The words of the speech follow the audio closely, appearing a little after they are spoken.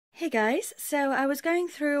Hey guys, so I was going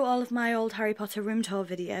through all of my old Harry Potter room tour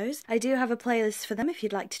videos. I do have a playlist for them if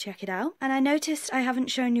you'd like to check it out. And I noticed I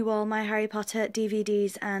haven't shown you all my Harry Potter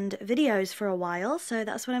DVDs and videos for a while, so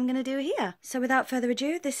that's what I'm going to do here. So without further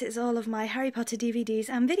ado, this is all of my Harry Potter DVDs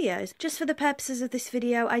and videos. Just for the purposes of this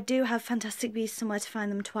video, I do have Fantastic Beasts Somewhere to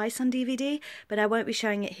Find Them twice on DVD, but I won't be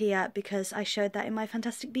showing it here because I showed that in my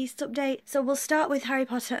Fantastic Beasts update. So we'll start with Harry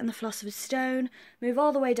Potter and the Philosopher's Stone, move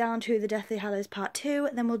all the way down to the Deathly Hallows Part 2,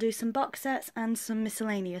 then we'll do some box sets and some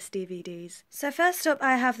miscellaneous DVDs. So first up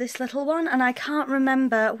I have this little one, and I can't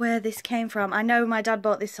remember where this came from. I know my dad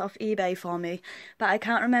bought this off eBay for me, but I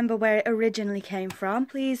can't remember where it originally came from.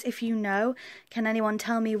 Please, if you know, can anyone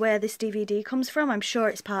tell me where this DVD comes from? I'm sure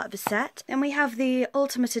it's part of a set. Then we have the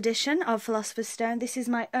Ultimate Edition of Philosopher's Stone. This is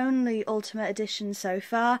my only Ultimate Edition so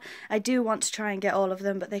far. I do want to try and get all of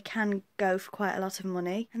them, but they can go for quite a lot of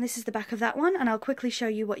money. And this is the back of that one, and I'll quickly show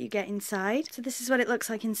you what you get inside. So this is what it looks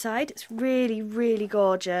like inside. It's really, really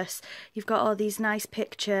gorgeous. You've got all these nice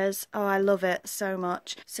pictures. Oh, I love it so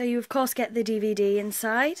much. So you of course get the DVD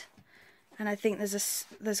inside, and I think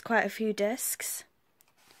there's quite a few discs.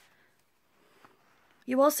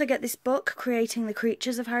 You also get this book, Creating the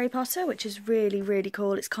Creatures of Harry Potter, which is really, really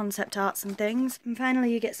cool. It's concept arts and things. And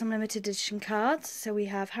finally you get some limited edition cards. So we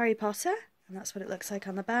have Harry Potter, and that's what it looks like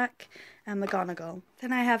on the back, and McGonagall.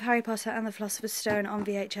 Then I have Harry Potter and the Philosopher's Stone on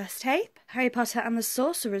VHS tape, Harry Potter and the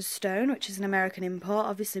Sorcerer's Stone, which is an American import,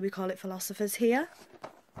 obviously we call it Philosopher's here.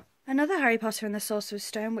 Another Harry Potter and the Sorcerer's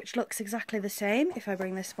Stone, which looks exactly the same, if I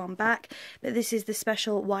bring this one back, but this is the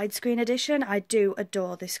special widescreen edition. I do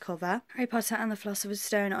adore this cover. Harry Potter and the Philosopher's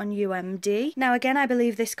Stone on UMD. Now again, I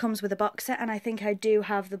believe this comes with a box set, and I think I do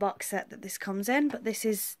have the box set that this comes in, but this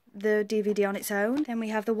is the DVD on its own. Then we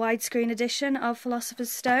have the widescreen edition of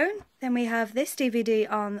Philosopher's Stone. Then we have this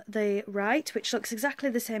DVD on the right, which looks exactly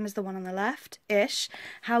the same as the one on the left-ish.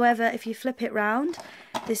 However, if you flip it round,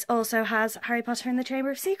 this also has Harry Potter and the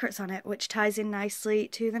Chamber of Secrets on it, which ties in nicely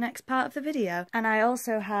to the next part of the video. And I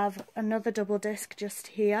also have another double disc just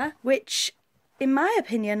here, which, in my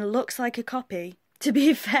opinion, looks like a copy, to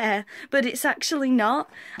be fair, but it's actually not.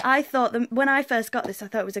 I thought that when I first got this, I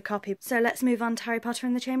thought it was a copy. So let's move on to Harry Potter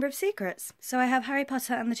and the Chamber of Secrets. So I have Harry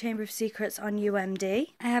Potter and the Chamber of Secrets on UMD.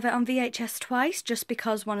 I have it on VHS twice, just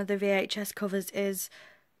because one of the VHS covers is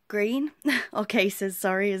green, or cases,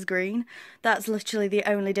 sorry, is green. That's literally the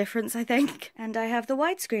only difference, I think. And I have the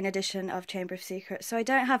widescreen edition of Chamber of Secrets, so I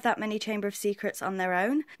don't have that many Chamber of Secrets on their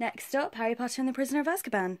own. Next up, Harry Potter and the Prisoner of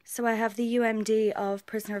Azkaban. So I have the UMD of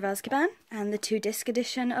Prisoner of Azkaban, and the 2-disc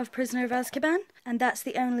edition of Prisoner of Azkaban, and that's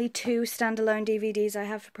the only 2 standalone DVDs I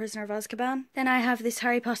have for Prisoner of Azkaban. Then I have this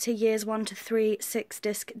Harry Potter Years 1 to 3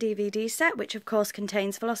 6-disc DVD set, which of course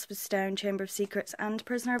contains Philosopher's Stone, Chamber of Secrets, and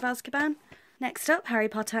Prisoner of Azkaban. Next up, Harry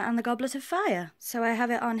Potter and the Goblet of Fire. So I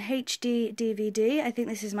have it on HD DVD. I think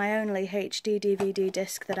this is my only HD DVD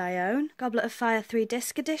disc that I own. Goblet of Fire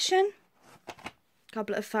 3-disc edition,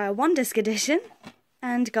 Goblet of Fire 1-disc edition,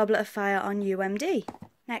 and Goblet of Fire on UMD.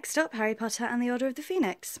 Next up, Harry Potter and the Order of the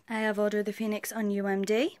Phoenix. I have Order of the Phoenix on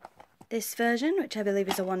UMD. This version, which I believe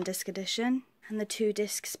is a 1-disc edition, and the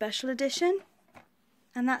 2-disc special edition.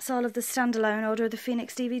 And that's all of the standalone Order of the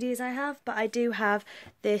Phoenix DVDs I have, but I do have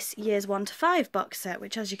this Years 1 to 5 box set,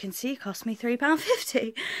 which as you can see cost me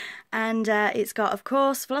 £3.50. And it's got, of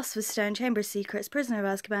course, Philosopher's Stone, Chamber of Secrets, Prisoner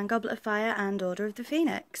of Azkaban, Goblet of Fire, and Order of the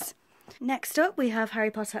Phoenix. Next up we have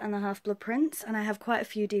Harry Potter and the Half-Blood Prince, and I have quite a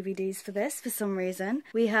few DVDs for this for some reason.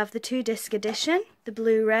 We have the 2-disc edition, the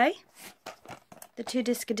Blu-ray, the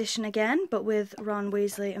 2-disc edition again, but with Ron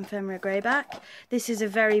Weasley and Fenrir Greyback. This is a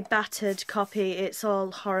very battered copy. It's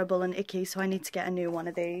all horrible and icky, so I need to get a new one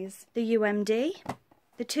of these. The UMD,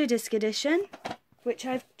 the 2-disc edition, which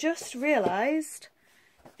I've just realised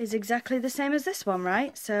is exactly the same as this one,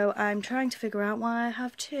 right? So I'm trying to figure out why I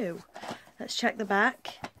have 2. Let's check the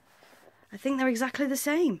back. I think they're exactly the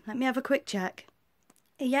same. Let me have a quick check.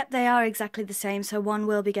 Yep, they are exactly the same, so one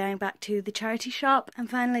will be going back to the charity shop. And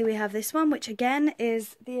finally we have this one, which again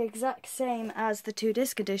is the exact same as the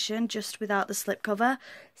 2-disc edition, just without the slipcover.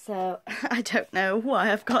 So I don't know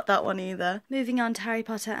why I've got that one either. Moving on to Harry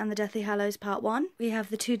Potter and the Deathly Hallows Part 1. We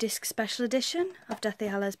have the 2-disc special edition of Deathly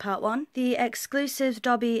Hallows Part 1. The exclusive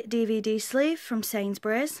Dobby DVD sleeve from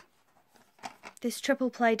Sainsbury's. This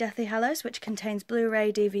triple play Deathly Hallows, which contains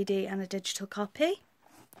Blu-ray, DVD and a digital copy.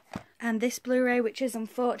 And this Blu-ray, which is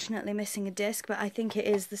unfortunately missing a disc, but I think it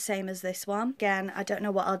is the same as this one. Again, I don't know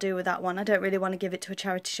what I'll do with that one. I don't really want to give it to a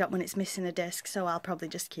charity shop when it's missing a disc, so I'll probably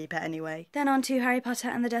just keep it anyway. Then on to Harry Potter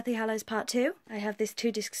and the Deathly Hallows Part 2. I have this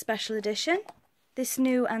 2-disc special edition. This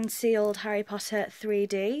new and sealed Harry Potter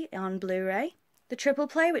 3D on Blu-ray. the triple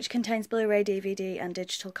play, which contains Blu-ray, DVD and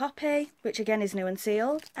digital copy, which again is new and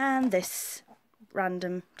sealed, and this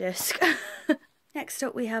random disc. Next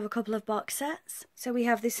up we have a couple of box sets. So we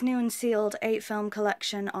have this new and sealed 8-film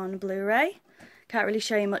collection on Blu-ray. Can't really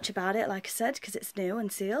show you much about it, like I said, because it's new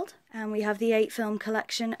and sealed. And we have the 8-film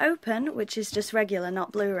collection open, which is just regular,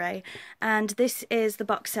 not Blu-ray. And this is the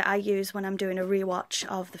box set I use when I'm doing a rewatch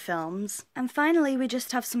of the films. And finally, we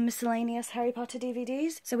just have some miscellaneous Harry Potter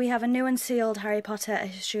DVDs. So we have a new and sealed Harry Potter: A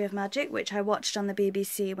History of Magic, which I watched on the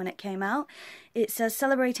BBC when it came out. It says,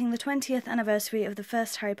 celebrating the 20th anniversary of the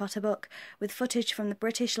first Harry Potter book, with footage from the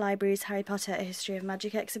British Library's Harry Potter: A History of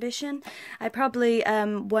Magic exhibition. I probably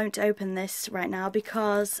won't open this right now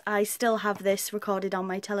because I still have this recorded on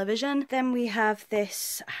my television. Then we have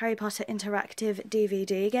this Harry Potter interactive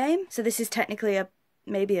DVD game. So this is technically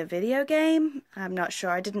maybe a video game. I'm not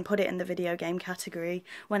sure. I didn't put it in the video game category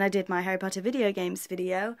when I did my Harry Potter video games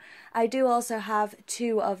video. I do also have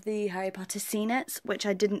 2 of the Harry Potter Scenets, which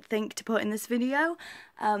I didn't think to put in this video.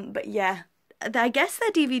 But yeah, I guess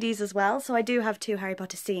they're DVDs as well, so I do have 2 Harry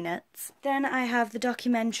Potter Scenets. Then I have the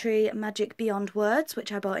documentary Magic Beyond Words,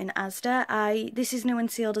 which I bought in Asda. This is new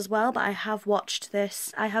and sealed as well, but I have watched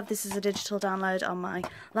this. I have this as a digital download on my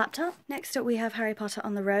laptop. Next up we have Harry Potter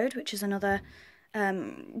on the Road, which is another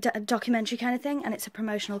documentary kind of thing, and it's a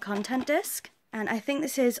promotional content disc. And I think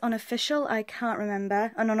this is unofficial, I can't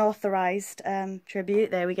remember, an unauthorised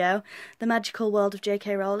tribute, there we go. The Magical World of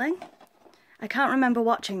J.K. Rowling. I can't remember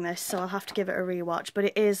watching this, so I'll have to give it a rewatch, but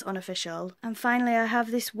it is unofficial. And finally I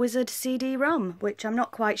have this Wizard CD-ROM, which I'm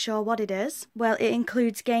not quite sure what it is. Well, it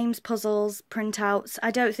includes games, puzzles, printouts.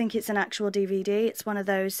 I don't think it's an actual DVD, it's one of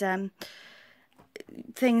those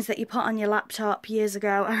things that you put on your laptop years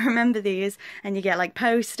ago. I remember these, and you get like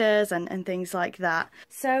posters and things like that.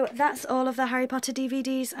 So that's all of the Harry Potter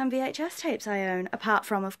DVDs and VHS tapes I own, apart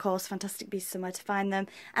from, of course, Fantastic Beasts and Where to Find Them,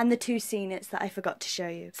 and the 2 Scenets that I forgot to show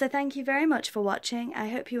you. So thank you very much for watching. I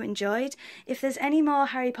hope you enjoyed. If there's any more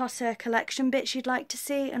Harry Potter collection bits you'd like to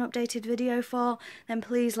see an updated video for, then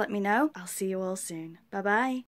please let me know. I'll see you all soon. Bye bye.